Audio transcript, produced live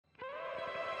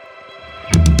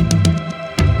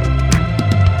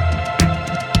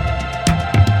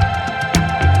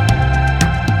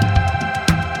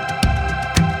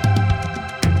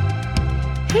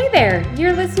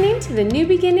listening to the New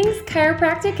Beginnings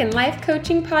Chiropractic and Life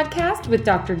Coaching Podcast with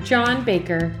Dr. John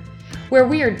Baker, where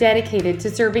we are dedicated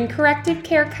to serving corrective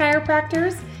care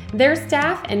chiropractors, their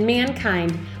staff, and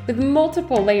mankind with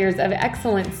multiple layers of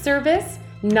excellent service,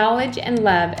 knowledge, and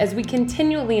love as we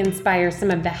continually inspire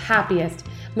some of the happiest,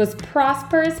 most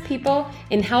prosperous people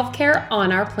in healthcare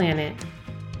on our planet.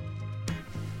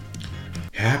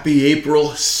 Happy April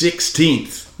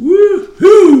 16th.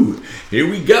 Woo-hoo! Here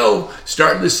we go,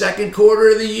 starting the second quarter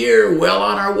of the year, well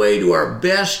on our way to our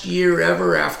best year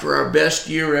ever, after our best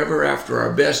year ever, after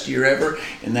our best year ever,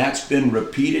 and that's been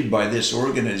repeated by this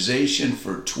organization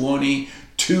for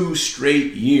 22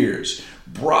 straight years.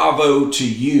 Bravo to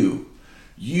you.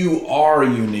 You are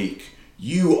unique.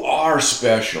 You are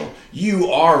special. You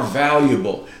are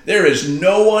valuable. There is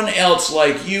no one else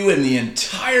like you in the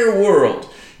entire world.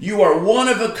 You are one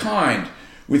of a kind.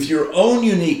 With your own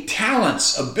unique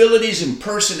talents, abilities, and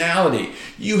personality,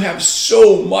 you have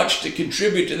so much to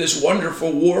contribute to this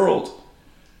wonderful world.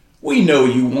 We know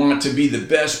you want to be the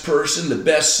best person, the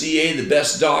best CA, the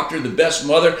best doctor, the best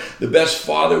mother, the best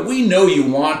father. We know you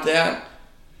want that.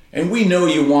 And we know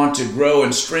you want to grow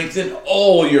and strengthen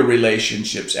all your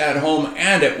relationships at home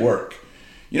and at work.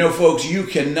 You know, folks, you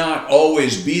cannot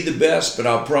always be the best, but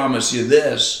I'll promise you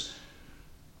this.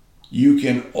 You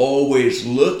can always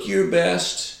look your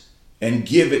best and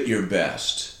give it your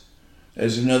best.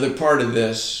 There's another part of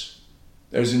this.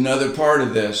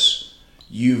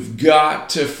 You've got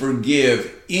to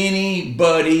forgive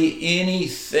anybody,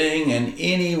 anything, and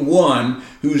anyone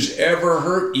who's ever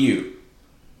hurt you.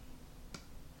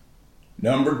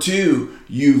 Number two,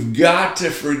 you've got to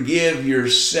forgive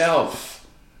yourself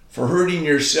for hurting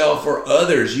yourself or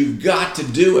others. You've got to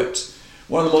do it.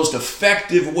 One of the most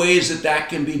effective ways that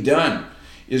can be done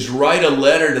is write a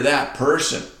letter to that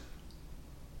person.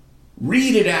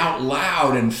 Read it out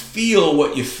loud and feel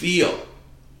what you feel.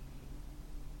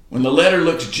 When the letter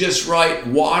looks just right,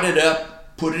 wad it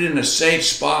up, put it in a safe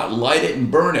spot, light it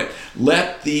and burn it.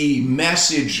 Let the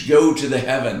message go to the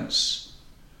heavens.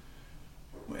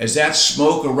 As that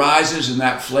smoke arises and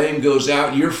that flame goes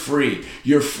out, you're free.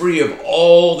 You're free of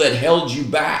all that held you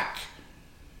back.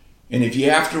 And if you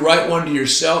have to write one to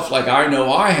yourself, like I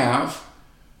know I have,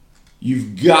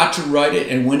 you've got to write it.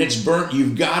 And when it's burnt,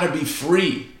 you've got to be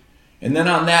free. And then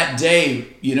on that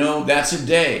day, that's a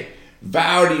day.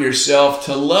 Vow to yourself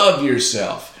to love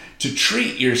yourself, to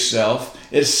treat yourself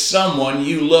as someone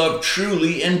you love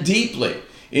truly and deeply.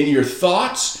 In your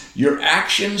thoughts, your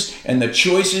actions, and the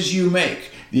choices you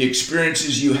make, the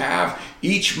experiences you have,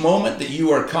 each moment that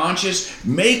you are conscious,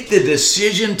 make the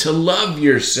decision to love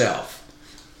yourself.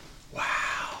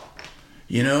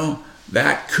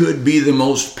 That could be the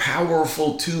most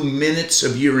powerful 2 minutes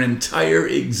of your entire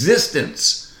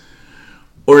existence.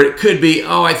 Or it could be,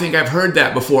 I think I've heard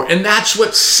that before. And that's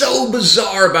what's so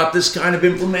bizarre about this kind of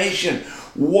information.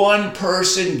 One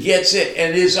person gets it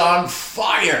and is on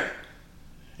fire.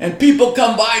 And people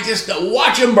come by just to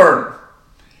watch them burn.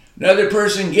 Another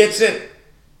person gets it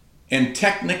and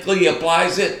technically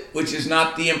applies it, which is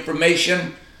not the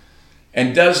information,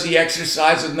 and does the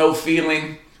exercise with no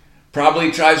feeling.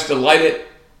 Probably tries to light it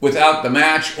without the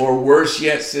match, or worse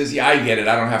yet, says, I get it,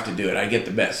 I don't have to do it, I get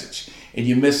the message. And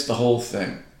you miss the whole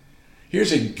thing.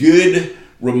 Here's a good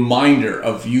reminder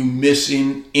of you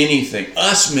missing anything,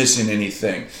 us missing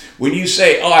anything. When you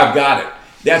say, I've got it,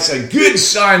 that's a good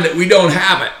sign that we don't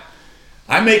have it.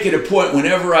 I make it a point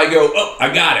whenever I go,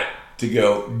 I got it, to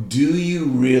go, do you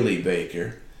really,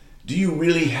 Baker? Do you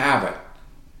really have it?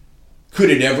 Could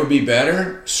it ever be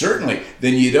better? Certainly.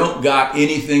 Then you don't got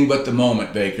anything but the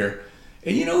moment, Baker.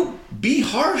 And be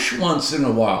harsh once in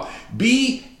a while.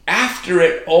 Be after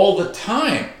it all the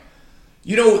time.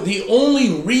 The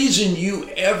only reason you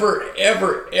ever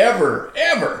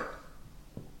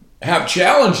have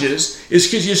challenges is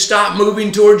because you stop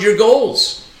moving towards your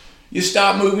goals. You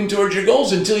stop moving towards your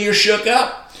goals until you're shook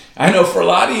up. I know for a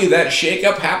lot of you that shake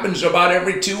up happens about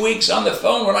every 2 weeks on the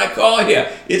phone when I call you.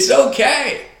 It's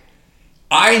okay.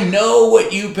 I know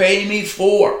what you pay me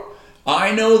for.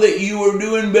 I know that you are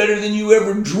doing better than you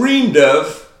ever dreamed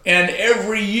of, and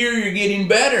every year you're getting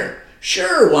better.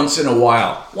 Sure, once in a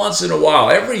while.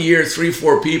 Every year,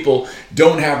 3-4 people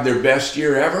don't have their best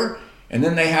year ever, and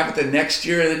then they have it the next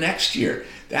year or the next year.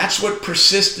 That's what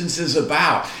persistence is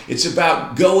about. It's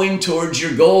about going towards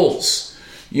your goals.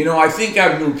 I think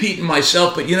I'm repeating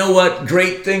myself, but you know what?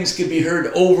 Great things can be heard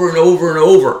over and over and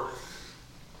over.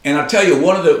 And I'll tell you,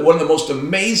 one of the most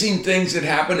amazing things that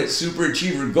happened at Super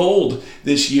Achiever Gold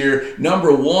this year,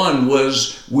 number one,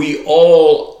 was we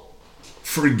all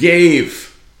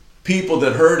forgave people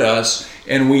that hurt us,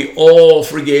 and we all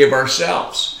forgave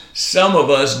ourselves. Some of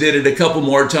us did it a couple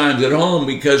more times at home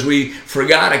because we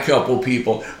forgot a couple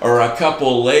people or a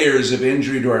couple layers of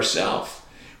injury to ourselves.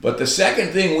 But the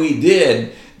second thing we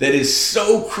did that is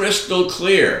so crystal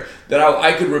clear that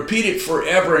I could repeat it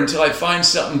forever until I find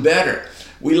something better.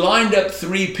 We lined up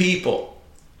 3 people,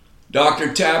 Dr.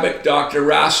 Tabak, Dr.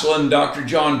 Rassel, and Dr.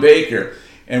 John Baker,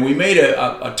 and we made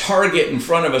a target in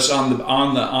front of us on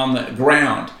the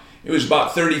ground. It was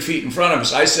about 30 feet in front of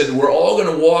us. I said, we're all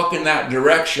going to walk in that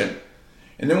direction.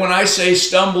 And then when I say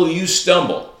stumble, you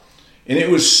stumble. And it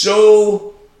was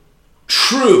so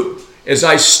true. As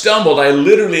I stumbled, I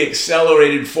literally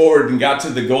accelerated forward and got to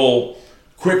the goal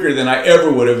quicker than I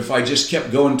ever would have if I just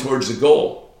kept going towards the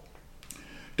goal.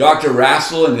 Dr.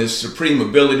 Rassel and his supreme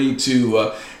ability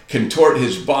to contort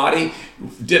his body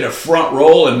did a front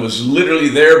roll and was literally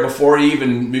there before he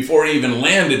even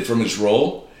landed from his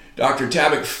roll. Dr.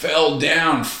 Tabak fell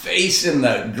down, facing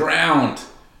the ground,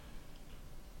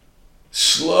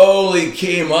 slowly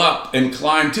came up and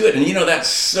climbed to it. And that's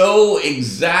so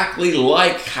exactly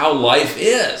like how life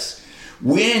is.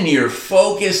 When you're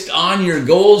focused on your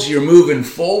goals, you're moving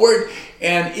forward.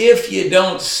 And if you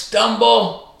don't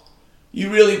stumble,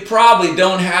 you really probably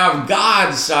don't have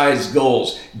God-sized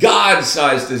goals,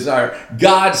 God-sized desire,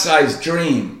 God-sized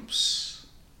dreams.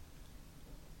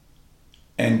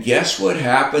 And guess what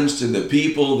happens to the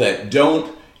people that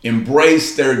don't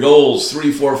embrace their goals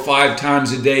 3, 4, 5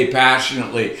 times a day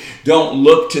passionately, don't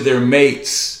look to their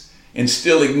mates and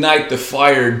still ignite the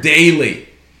fire daily,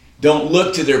 don't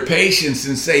look to their patients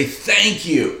and say, thank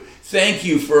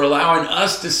you for allowing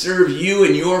us to serve you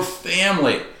and your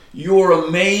family. You're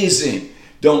amazing.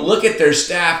 Don't look at their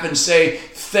staff and say,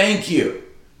 thank you.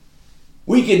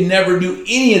 We could never do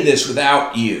any of this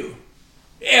without you.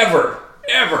 Ever.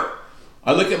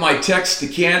 I look at my text to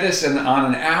Candace, and on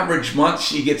an average month,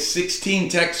 she gets 16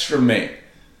 texts from me.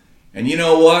 And you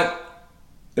know what?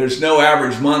 There's no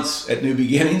average months at New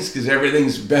Beginnings because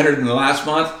everything's better than the last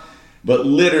month. But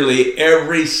literally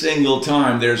every single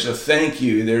time there's a thank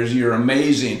you, there's you're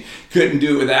amazing, couldn't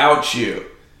do it without you.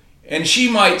 And she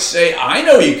might say, I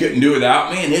know you couldn't do it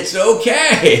without me, and it's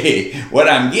okay. What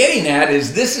I'm getting at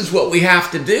is this is what we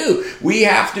have to do. We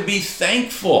have to be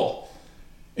thankful.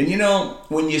 And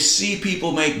when you see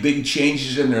people make big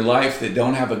changes in their life that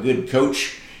don't have a good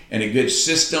coach and a good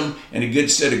system and a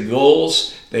good set of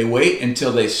goals, they wait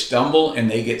until they stumble and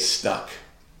they get stuck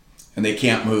and they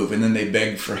can't move, and then they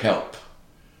beg for help.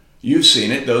 You've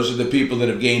seen it. Those are the people that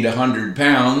have gained 100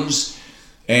 pounds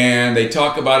and they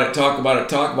talk about it.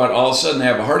 All of a sudden they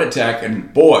have a heart attack,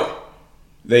 and boy,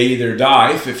 they either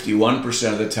die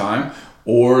 51% of the time,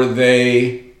 or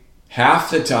they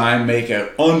half the time make an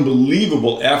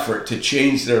unbelievable effort to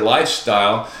change their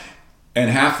lifestyle, and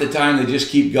half the time they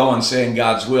just keep going saying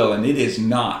God's will. And it is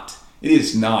not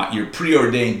your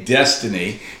preordained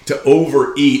destiny to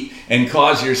overeat and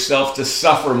cause yourself to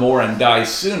suffer more and die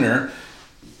sooner.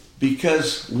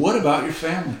 Because what about your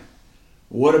family?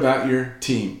 What about your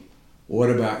team? What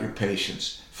about your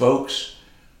patients? Folks,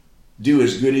 do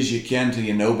as good as you can till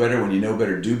you know better. When you know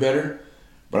better, do better.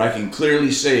 But I can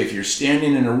clearly say if you're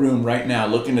standing in a room right now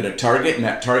looking at a target, and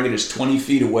that target is 20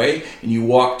 feet away, and you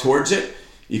walk towards it,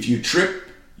 if you trip,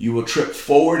 you will trip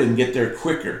forward and get there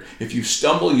quicker. If you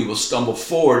stumble, you will stumble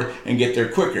forward and get there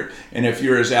quicker. And if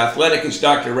you're as athletic as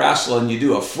Dr. Rassel and you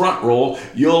do a front roll,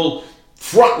 you'll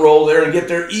front roll there and get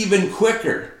there even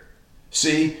quicker.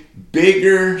 See,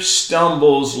 bigger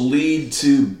stumbles lead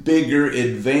to bigger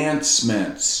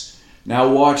advancements. Now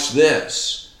watch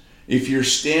this. If you're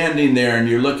standing there and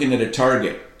you're looking at a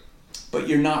target, but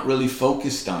you're not really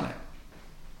focused on it,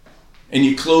 and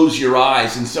you close your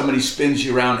eyes and somebody spins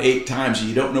you around 8 times and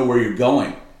you don't know where you're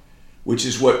going, which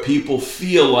is what people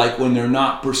feel like when they're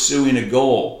not pursuing a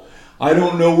goal. I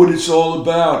don't know what it's all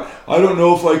about. I don't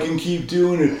know if I can keep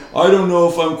doing it. I don't know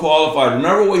if I'm qualified.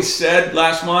 Remember what we said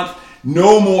last month?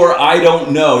 No more I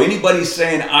don't know. Anybody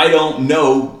saying I don't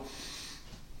know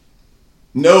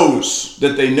knows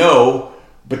that they know,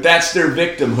 but that's their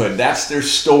victimhood. That's their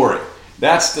story.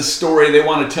 That's the story they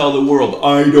want to tell the world.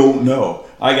 I don't know.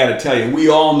 I got to tell you, we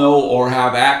all know or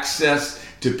have access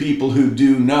to people who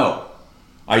do know.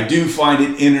 I do find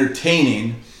it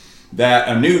entertaining that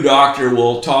a new doctor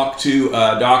will talk to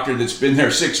a doctor that's been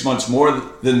there 6 months more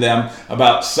than them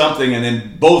about something, and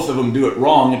then both of them do it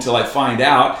wrong until I find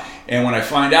out. And when I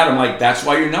find out, I'm like, that's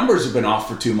why your numbers have been off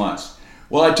for 2 months.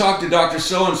 Well, I talked to Dr.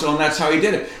 So-and-so, and that's how he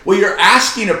did it. Well, you're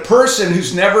asking a person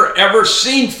who's never, ever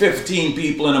seen 15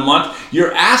 people in a month.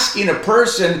 You're asking a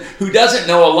person who doesn't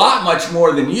know a lot much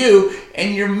more than you,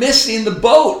 and you're missing the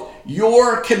boat.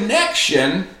 Your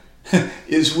connection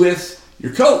is with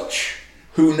your coach,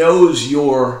 who knows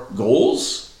your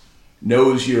goals,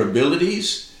 knows your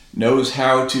abilities, knows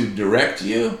how to direct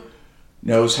you,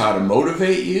 knows how to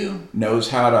motivate you, knows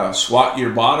how to swat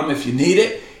your bottom if you need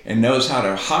it, and knows how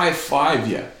to high-five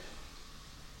you,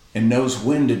 and knows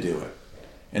when to do it.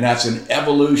 And that's an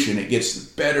evolution. It gets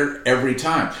better every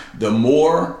time. The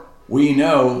more we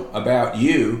know about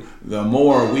you, the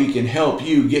more we can help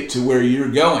you get to where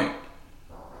you're going.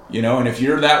 And if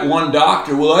you're that one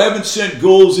doctor, well, I haven't sent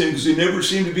goals in because they never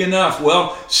seem to be enough.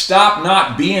 Well, stop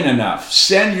not being enough.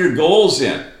 Send your goals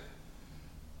in.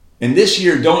 And this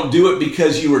year, don't do it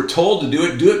because you were told to do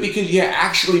it. Do it because you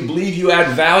actually believe you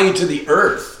add value to the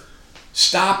earth.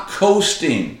 Stop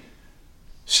coasting.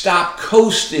 Stop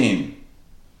coasting.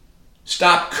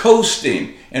 Stop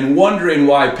coasting and wondering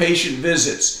why patient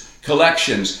visits,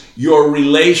 collections, your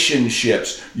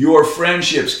relationships, your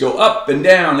friendships go up and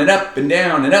down and up and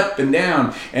down and up and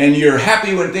down, and you're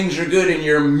happy when things are good and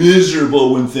you're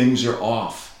miserable when things are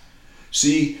off.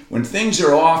 See, when things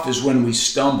are off is when we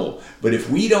stumble. But if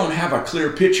we don't have a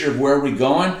clear picture of where we're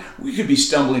going, we could be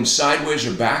stumbling sideways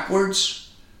or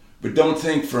backwards. But don't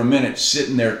think for a minute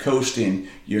sitting there coasting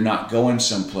you're not going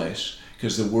someplace,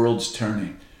 because the world's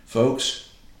turning. Folks,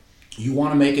 you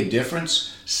want to make a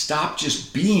difference? Stop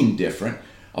just being different.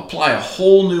 Apply a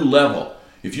whole new level.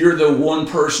 If you're the one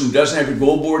person who doesn't have your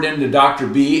goal board into Dr.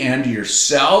 B and to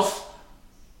yourself,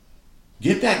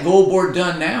 get that goal board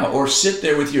done now. Or sit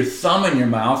there with your thumb in your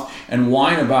mouth and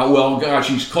whine about, well, gosh,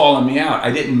 he's calling me out.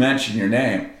 I didn't mention your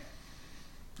name.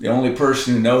 The only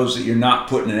person who knows that you're not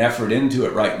putting an effort into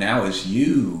it right now is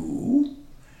you.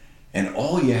 And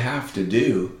all you have to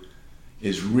do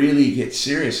is really get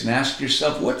serious and ask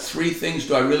yourself, what 3 things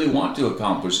do I really want to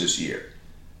accomplish this year?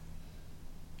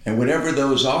 And whatever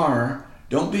those are,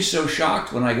 don't be so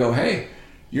shocked when I go, hey,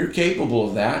 you're capable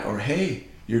of that, or hey,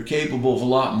 you're capable of a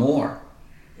lot more.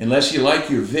 Unless you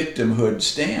like your victimhood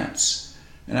stance.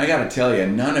 And I got to tell you,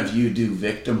 none of you do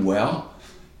victim well,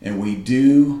 and we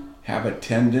do have a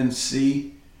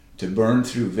tendency to burn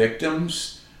through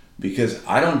victims because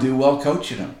I don't do well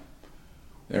coaching them.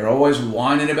 They're always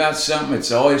whining about something.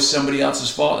 It's always somebody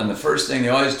else's fault. And the first thing they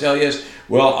always tell you is,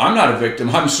 well, I'm not a victim.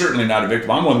 I'm certainly not a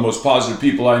victim. I'm one of the most positive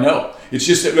people I know. It's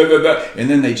just that blah, blah, blah. And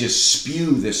then they just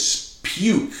spew this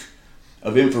puke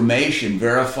of information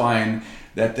verifying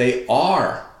that they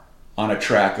are on a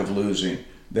track of losing.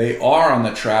 They are on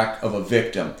the track of a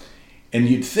victim. And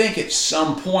you'd think at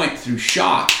some point through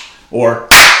shock or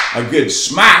a good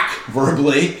smack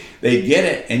verbally, they'd get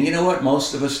it. And you know what?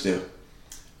 Most of us do.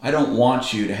 I don't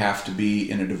want you to have to be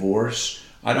in a divorce.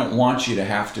 I don't want you to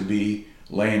have to be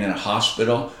laying in a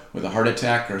hospital with a heart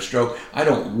attack or a stroke. I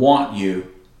don't want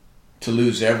you to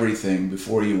lose everything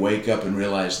before you wake up and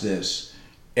realize this.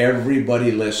 Everybody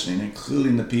listening,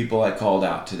 including the people I called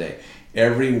out today,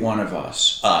 every one of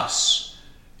us,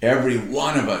 every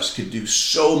one of us could do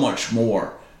so much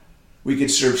more. We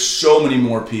could serve so many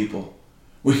more people.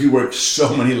 We could work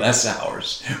so many less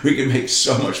hours. We could make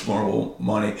so much more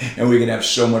money, and we could have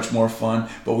so much more fun,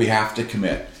 but we have to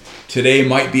commit. Today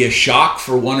might be a shock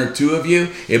for 1 or 2 of you.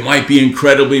 It might be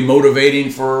incredibly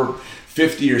motivating for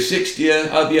 50 or 60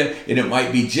 of you, and it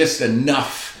might be just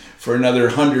enough for another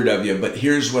 100 of you. But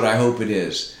here's what I hope it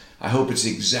is. I hope it's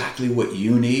exactly what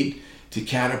you need to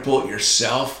catapult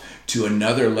yourself to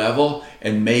another level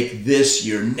and make this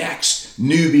your next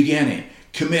new beginning.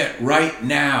 Commit right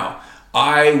now.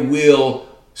 I will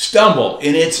stumble,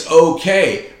 and it's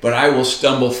okay, but I will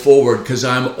stumble forward because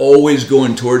I'm always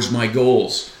going towards my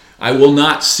goals. I will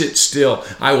not sit still.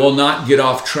 I will not get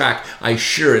off track. I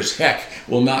sure as heck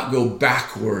will not go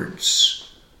backwards.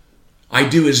 I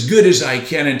do as good as I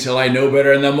can until I know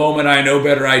better, and the moment I know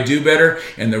better, I do better.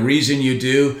 And the reason you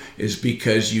do is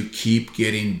because you keep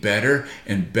getting better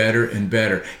and better and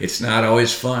better. It's not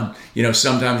always fun. You know,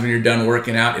 sometimes when you're done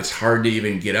working out, it's hard to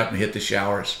even get up and hit the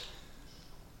showers.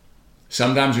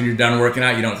 Sometimes when you're done working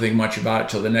out, you don't think much about it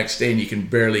till the next day, and you can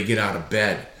barely get out of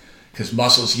bed because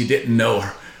muscles you didn't know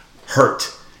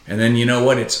hurt. And then you know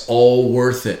what? It's all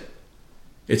worth it.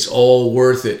 It's all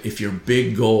worth it if your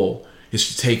big goal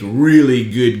is to take really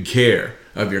good care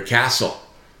of your castle.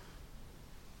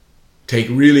 Take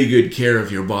really good care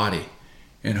of your body,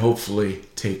 and hopefully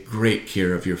take great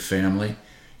care of your family,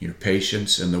 your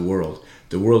patients, and the world.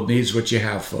 The world needs what you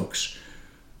have, folks.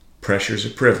 Pressure's a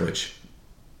privilege.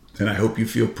 And I hope you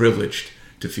feel privileged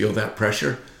to feel that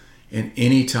pressure. And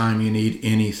anytime you need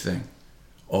anything,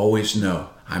 always know,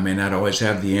 I may not always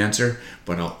have the answer,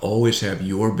 but I'll always have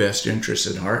your best interests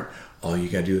at heart. All you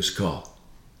got to do is call.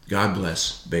 God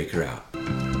bless. Baker out.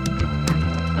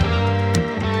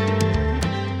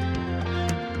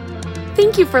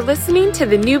 Thank you for listening to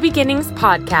the New Beginnings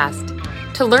podcast.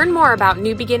 To To learn more about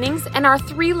New Beginnings and our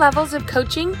 3 levels of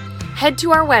coaching, head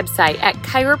to our website at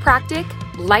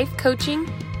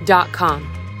chiropracticlifecoaching.com.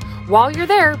 While you're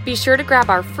there, be sure to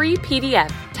grab our free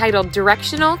PDF titled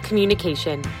Directional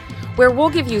Communication, where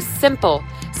we'll give you simple,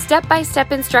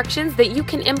 step-by-step instructions that you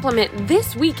can implement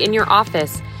this week in your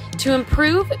office to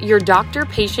improve your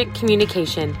doctor-patient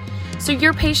communication, so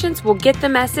your patients will get the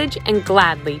message and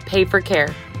gladly pay for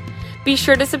care. Be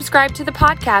sure to subscribe to the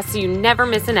podcast so you never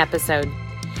miss an episode.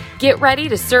 Get ready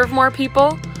to serve more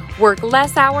people, work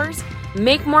less hours,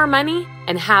 make more money,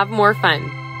 and have more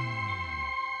fun.